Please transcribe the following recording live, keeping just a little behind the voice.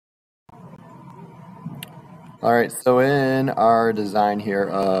All right, so in our design here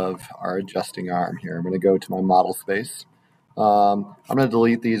of our adjusting arm here, I'm going to go to my model space. I'm going to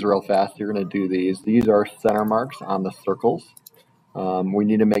delete these real fast. You're going to do these. These are center marks on the circles. We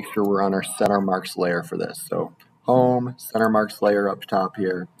need to make sure we're on our center marks layer for this. So home, center marks layer up top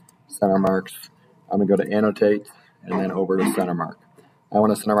here, center marks. I'm going to go to annotate and then over to center mark. I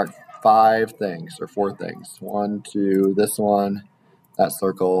want to center mark 5 things or 4 things. 1, 2, this one, that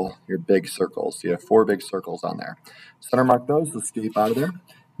circle, your big circles. So you have 4 big circles on there. Center mark those, escape out of there.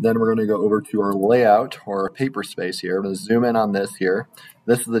 Then we're going to go over to our layout or our paper space here. I'm going to zoom in on this here.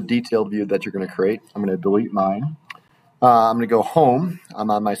 This is the detailed view that you're going to create. I'm going to delete mine. I'm going to go home. I'm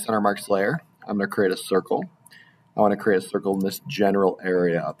on my center marks layer. I'm going to create a circle. I want to create a circle in this general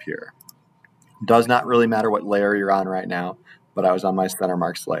area up here. Does not really matter what layer you're on right now, but I was on my center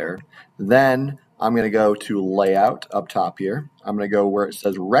marks layer. Then I'm going to go to layout up top here. I'm going to go where it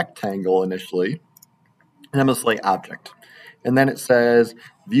says rectangle initially, and I'm going to select object. And then it says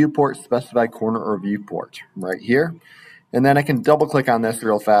viewport specify corner or viewport right here. And then I can double click on this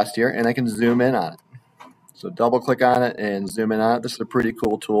real fast here and I can zoom in on it. So double click on it and zoom in on it. This is a pretty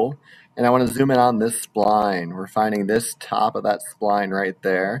cool tool. And I want to zoom in on this spline. We're finding this top of that spline right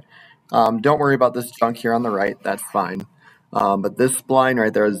there. Don't worry about this chunk here on the right. That's fine. But this spline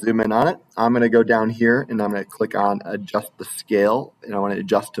right there, zoom in on it. I'm going to go down here and I'm going to click on adjust the scale. And I want to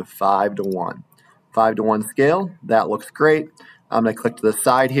adjust to 5:1. 5:1 scale. That looks great. I'm going to click to the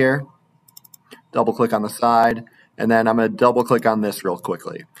side here. Double click on the side. And then I'm going to double click on this real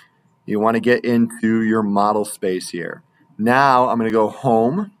quickly. You want to get into your model space here. Now I'm going to go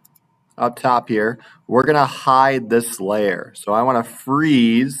home up top here. We're going to hide this layer. So I want to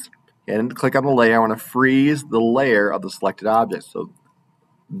freeze and click on the layer. I want to freeze the layer of the selected object. So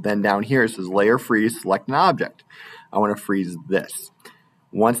then down here it says layer freeze, select an object. I want to freeze this.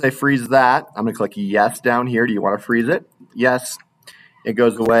 Once I freeze that, I'm going to click yes down here. Do you want to freeze it? Yes. It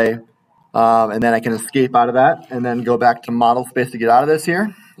goes away. And then I can escape out of that and then go back to model space to get out of this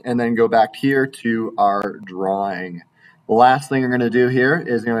here. And then go back here to our drawing. The last thing I'm going to do here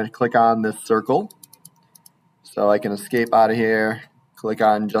is I'm going to click on this circle. So I can escape out of here, click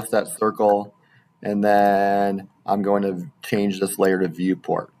on just that circle, and then I'm going to change this layer to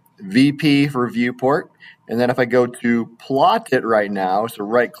viewport. VP for viewport. And then if I go to plot it right now, so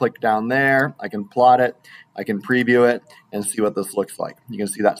right click down there, I can plot it, I can preview it, and see what this looks like. You can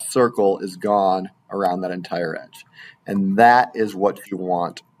see that circle is gone around that entire edge. And that is what you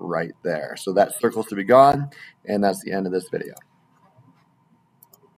want right there. So that circle to be gone, and that's the end of this video.